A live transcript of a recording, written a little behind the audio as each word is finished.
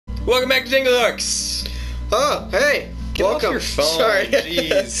Welcome back to Dingle, Dorks. Oh, hey. Get Welcome. off your phone. Sorry.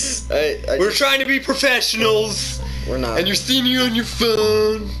 Jeez. We're trying to be professionals. We're not. And you're seeing you on your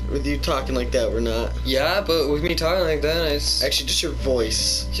phone. With you talking like that, we're not. Yeah, but with me talking like that, it's... Actually, just your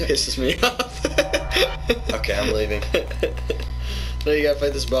voice pisses me off. Okay, I'm leaving. No, you gotta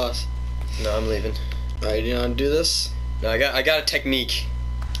fight this boss. No, I'm leaving. Alright, you know how to do this? No, I got a technique.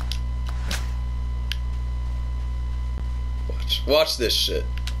 Watch this shit.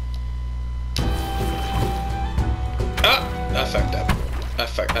 Ah! I fucked up. I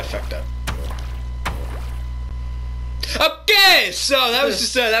fucked up. Okay, so that was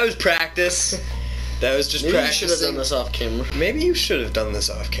just that was practice. That was just Maybe practice. you should have done this off camera. Maybe you should have done this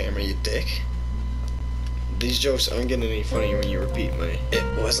off camera, you dick. These jokes aren't getting any funnier when you repeat my... It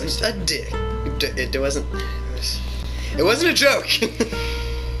wasn't a dick. It wasn't... It wasn't a joke.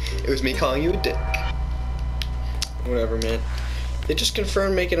 It was me calling you a dick. Whatever, man. They just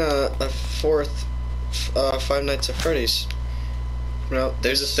confirmed making a fourth Five Nights at Freddy's. No,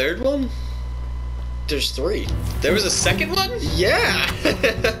 There's a third one? there's three. There was a second one? Yeah!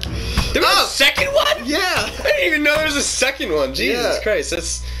 There was a second one? Yeah! I didn't even know there was a second one. Jesus Yeah. Christ,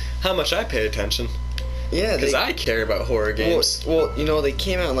 that's how much I pay attention. Yeah, Because I care about horror games. Well, you know, they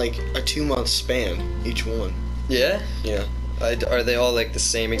came out in like a 2-month span, each one. Yeah? Yeah. Are they all like the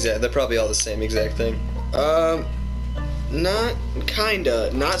same exact... They're probably all the same exact thing. Not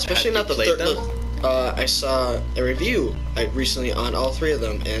kinda. Not, especially Have not you the played third. I saw a review recently on all three of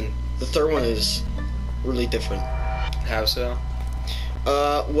them, and the third one is really different. How so?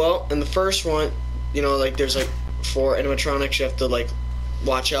 Well, in the first one, you know, like there's like 4 animatronics you have to like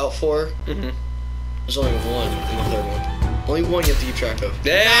watch out for. Mm-hmm. There's only one in the third one. Only one you have to keep track of.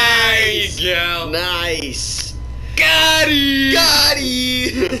 There Nice! you go. Nice. Got it! Got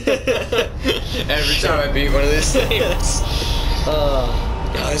it! Every time I beat one of these things. Oh,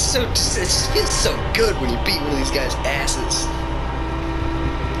 it's it just feels so good when you beat one of these guys' asses.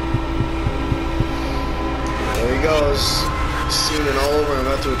 there he goes. Soon and all over, I'm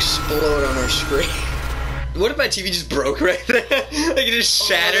about to explode on our screen. What if my TV just broke right there? Like it just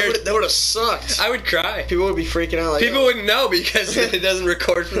shattered? That would have sucked. I would cry. People would be freaking out. Like, People wouldn't know because it doesn't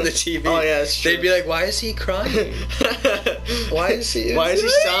record from the TV. Oh yeah, that's true. They'd be like, why is he crying? Why is he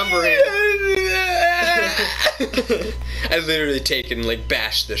sombering? I literally taken like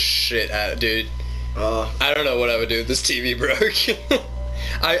bashed the shit out of dude. I don't know what I would do if this TV broke.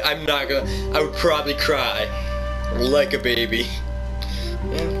 I'm not gonna. I would probably cry like a baby.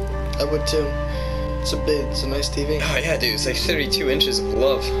 Yeah, I would too. It's a nice TV. Oh yeah, dude, it's like 32 inches of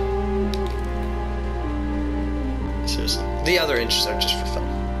love. Seriously. The other inches are just for fun.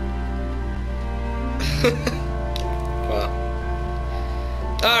 Wow.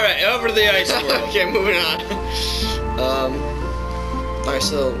 Alright, over to the ice world. Okay, moving on. Alright,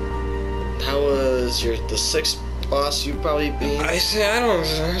 so how was the 6th boss you probably beat? I say I don't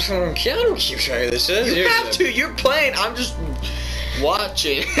keep track of this shit. You have to. You're playing. I'm just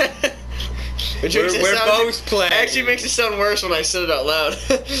watching. We're both playing. Actually makes it sound worse when I said it out loud.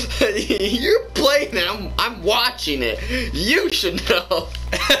 You're playing it. I'm watching it. You should know.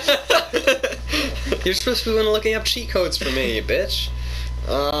 You're supposed to be the one looking up cheat codes for me, you bitch.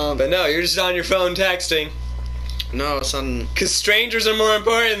 But no, you're just on your phone texting. No, it's on. Cause strangers are more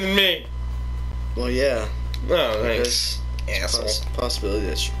important than me. Well, yeah. Oh, thanks. Asshole. Possibility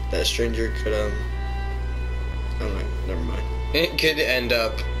that stranger could Oh no, never mind. It could end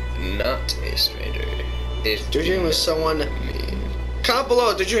up not a stranger. Did you hate with someone? Comment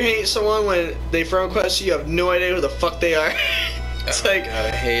below. Did you hate someone when they friend request you have no idea who the fuck they are? It's like God,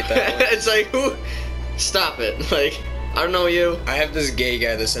 I hate that one. It's like who? Stop it! Like I don't know you. I have this gay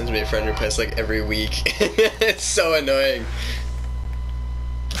guy that sends me a friend request like every week. It's so annoying.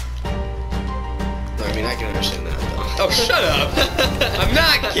 I mean, I can understand that though. Oh, shut up! I'm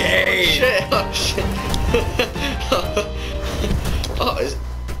not gay. Shit! Oh shit! Oh,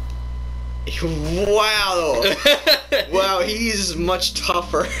 wow! Wow, he's much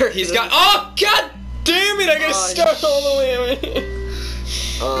tougher. He's got. Oh God damn it! I gotta start all the way.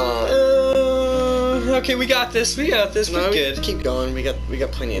 Okay, we got this. We got this. We're good. Keep going. We got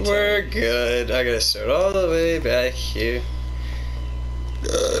plenty of time. We're good. I gotta start all the way back here.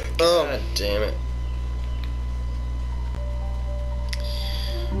 God damn it.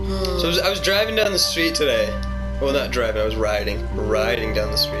 So I was driving down the street today. Well, not driving. I was riding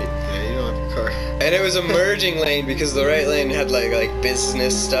down the street. Yeah, you don't have your car. And it was a merging lane because the right lane had like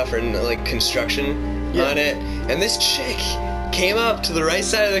business stuff or like construction on it. And this chick came up to the right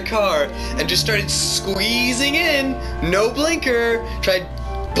side of the car and just started squeezing in, no blinker, tried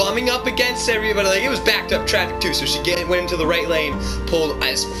bumming up against everybody. Like, it was backed up traffic too, so she went into the right lane, pulled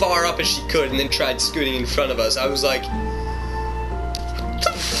as far up as she could, and then tried scooting in front of us. I was like, what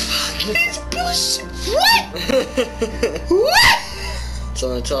the fuck is bullshit? What? What?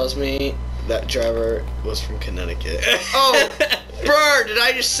 Someone tells me that driver was from Connecticut. Oh, brr, did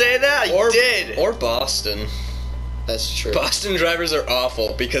I just say that? I did. Or Boston. That's true. Boston drivers are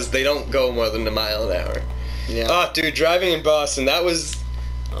awful because they don't go more than a mile an hour. Yeah. Oh, dude, driving in Boston, that was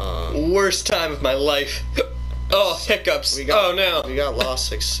worst time of my life. Oh, hiccups. Oh, no. We got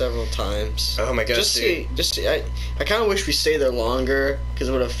lost like several times. Oh, my gosh, I kind of wish we stayed there longer because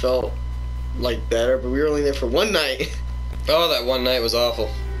it would have felt like better, but we were only there for one night. Oh, that one night was awful.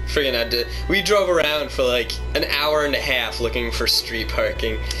 We drove around for like an hour and a half looking for street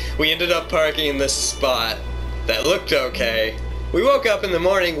parking. We ended up parking in this spot that looked okay. We woke up in the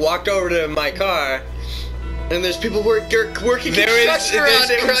morning, walked over to my car, and there's people working construction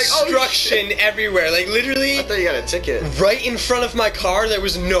around it. There's construction everywhere. Like, literally, I thought you got a ticket. Right in front of my car, there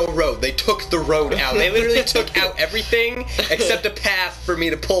was no road. They took the road out. They literally took out everything except a path for me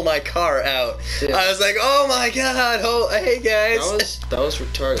to pull my car out. Yeah. I was like, oh my god, hey guys. That was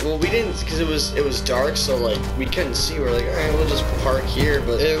retarded. Well, we didn't, because it was dark, so like we couldn't see. We're like, all right, we'll just park here.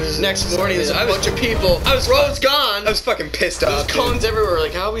 But next morning, there's a bunch of people. Road's gone. I was fucking pissed off. There's cones everywhere.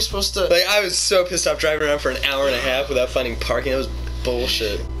 Like, how are we supposed to? Like, I was so pissed off driving around for an hour and a half without finding parking. That was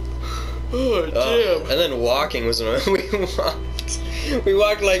bullshit. Oh, damn. And then walking was annoying. We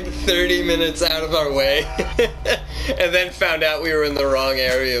walked like 30 minutes out of our way and then found out we were in the wrong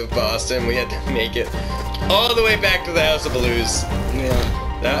area of Boston. We had to make it all the way back to the House of Blues.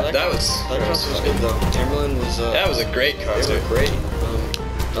 Yeah. That concert was good though. Timberland was that was a great concert. They were great.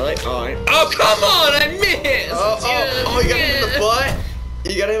 Oh, come on, I missed! Oh, you got him in the butt?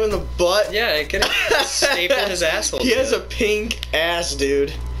 You got him in the butt? Yeah, I could staple his asshole. He has a pink ass,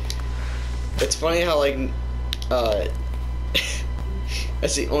 dude. It's funny how, like,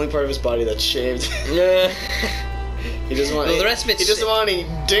 that's the only part of his body that's shaved. Yeah. He doesn't want. Well, the rest of He doesn't want any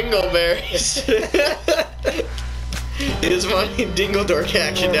dingleberries. He doesn't want any dingle dork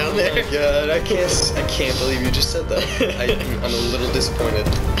action down there. Oh god, I can't believe you just said that. I'm a little disappointed.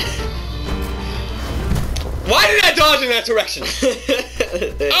 Why did I dodge in that direction?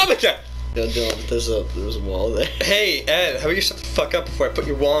 Oh my god! No, don't. There's a wall there. Hey Ed, how about you shut the fuck up before I put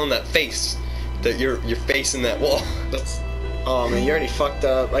your wall in that face? Your face in that wall. Oh man, you already fucked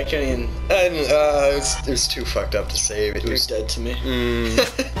up. I can't even. It was too fucked up to save. You're dead to me.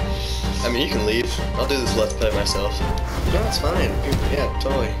 I mean, you can leave. I'll do this let's play myself. No, it's fine. Yeah,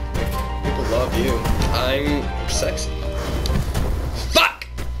 totally. People love you. I'm sexy. Fuck!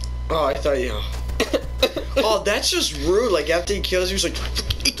 Oh, I thought you. Oh, that's just rude. Like, after he kills you, he's like,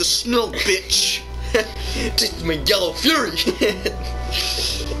 eat the snow, bitch. Just my yellow fury.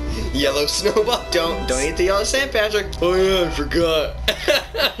 Yellow snowball. Don't eat the yellow St. Patrick. Oh yeah, I forgot.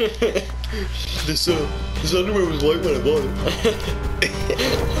 This underwear was white when I bought it.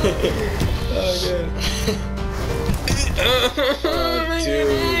 Oh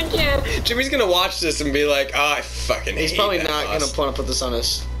dude. Jimmy's gonna watch this and be like, oh, I fucking hate He's probably that not boss. gonna put this on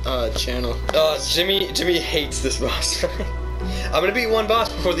his channel. Jimmy hates this boss. I'm gonna beat one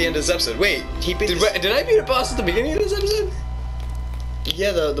boss before the end of this episode. Wait, did I beat a boss at the beginning of this episode?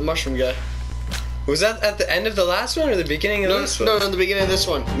 Yeah, the mushroom guy. Was that at the end of the last one or the beginning of this one? No, the beginning of this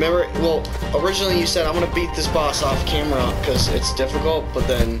one. Remember, well, originally you said, I'm gonna beat this boss off camera because it's difficult, but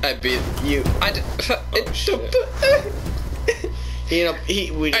then... I beat you. I'm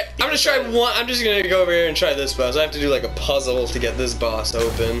gonna try one. I'm just gonna go over here and try this boss. I have to do like a puzzle to get this boss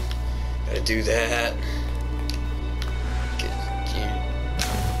open. Gotta do that.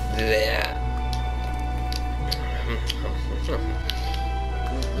 That.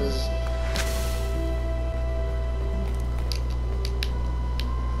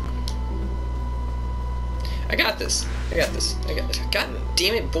 I got this. God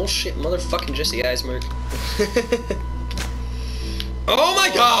damn it, bullshit, motherfucking Jesse Eismerg. Oh my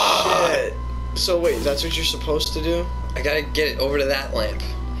god! Shit. So wait, that's what you're supposed to do? I gotta get it over to that lamp.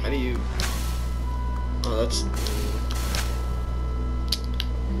 How do you... Oh, that's...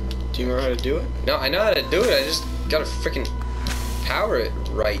 Do you remember how to do it? No, I know how to do it. I just gotta freaking power it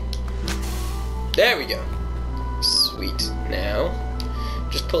right. There we go. Sweet. Now,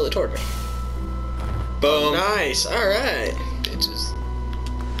 just pull it toward me. Boom. Nice. All right. Bitches.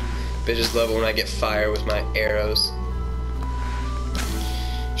 Bitches love it when I get fire with my arrows.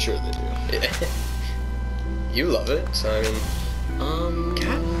 Sure they do. Yeah. You love it, so I mean.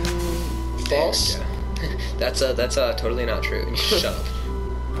 God. False. That's totally not true. Shut up.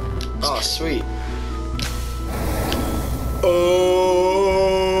 Oh, sweet.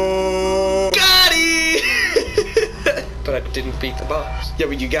 Oh. didn't beat the boss. Yeah,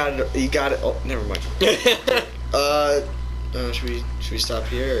 but you got it. You got it. Oh, never mind. Should we stop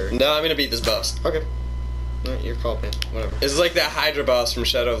here? Or? No, I'm gonna beat this boss. Okay. No, your call, man. Whatever. It's like that Hydra boss from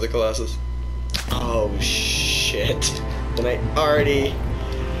Shadow of the Colossus. Oh shit! And I'm already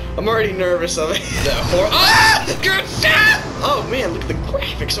nervous of it. Ah! Good shot! Oh man, look at the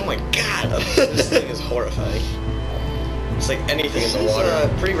graphics! Oh my god! This thing is horrifying. It's like anything in the water.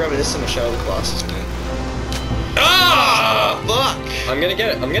 This is pretty reminiscent of Shadow of the Colossus, man. Ah! Fuck! I'm gonna get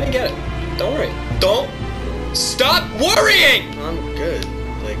it. I'm gonna get it. Don't worry. Don't stop worrying! I'm good.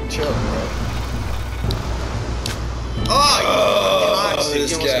 Like, chill, bro.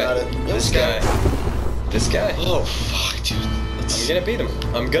 This guy. This guy. Oh fuck, dude. I'm gonna beat him.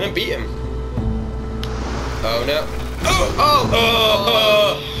 I'm gonna beat him. Oh no.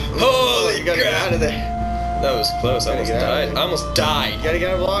 Holy you gotta get out of there. That was close. I almost died. You gotta get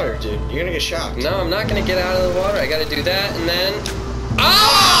out of the water, dude. You're gonna get shocked. No, I'm not gonna get out of the water. I gotta do that and then.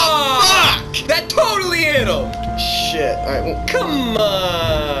 Ah! Fuck! That totally hit him! Shit. Alright, well, come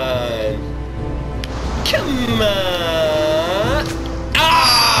on! Come on!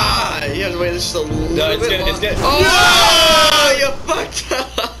 Ah! You have to wait just a little bit it's good. Oh! No! You fucked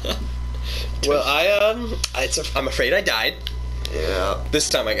up! Well, I'm afraid I died. Yeah. This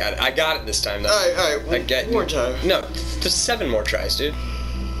time I got it. I got it this time, though. Alright, one more time. No, just 7 more tries, dude.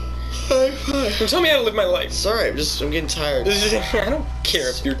 Fine. Don't tell me how to live my life. It's alright, I'm getting tired. I don't care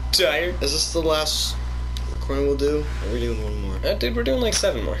if you're tired. Is this the last recording we'll do? Or are we doing one more? Dude, we're doing like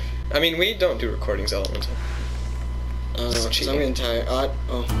 7 more. I mean, we don't do recordings all at one time. I'm getting tired.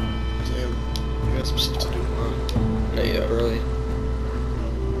 Damn. I got some stuff to do tomorrow. No, you don't. Early.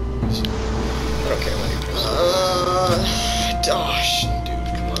 I don't care about your dude,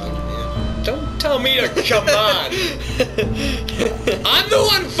 come on, man. Don't tell me to come on. I'm the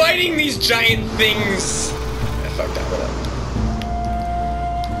one fighting these giant things. I fucked that one up.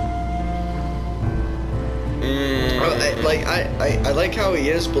 I like how he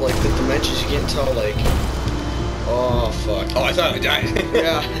is, but like the dimensions you can't tell. Like, oh fuck. Oh, I thought I died.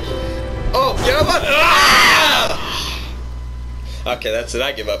 Yeah. Oh, get up! Ah! Okay, that's it.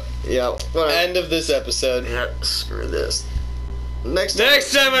 I give up. Yeah. Whatever. End of this episode. Yeah. Screw this. Next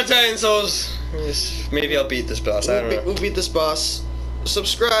time on Titan Souls, maybe I'll beat this boss. I don't know. We'll beat this boss.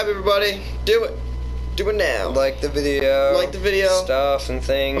 Subscribe, everybody. Do it. Do it now. Like the video. Stuff and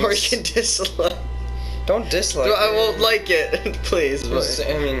things. Or you can dislike. Don't dislike. I won't like it, please.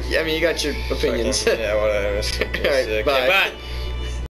 I mean, you got your opinions. Yeah, whatever. All right, bye. Bye.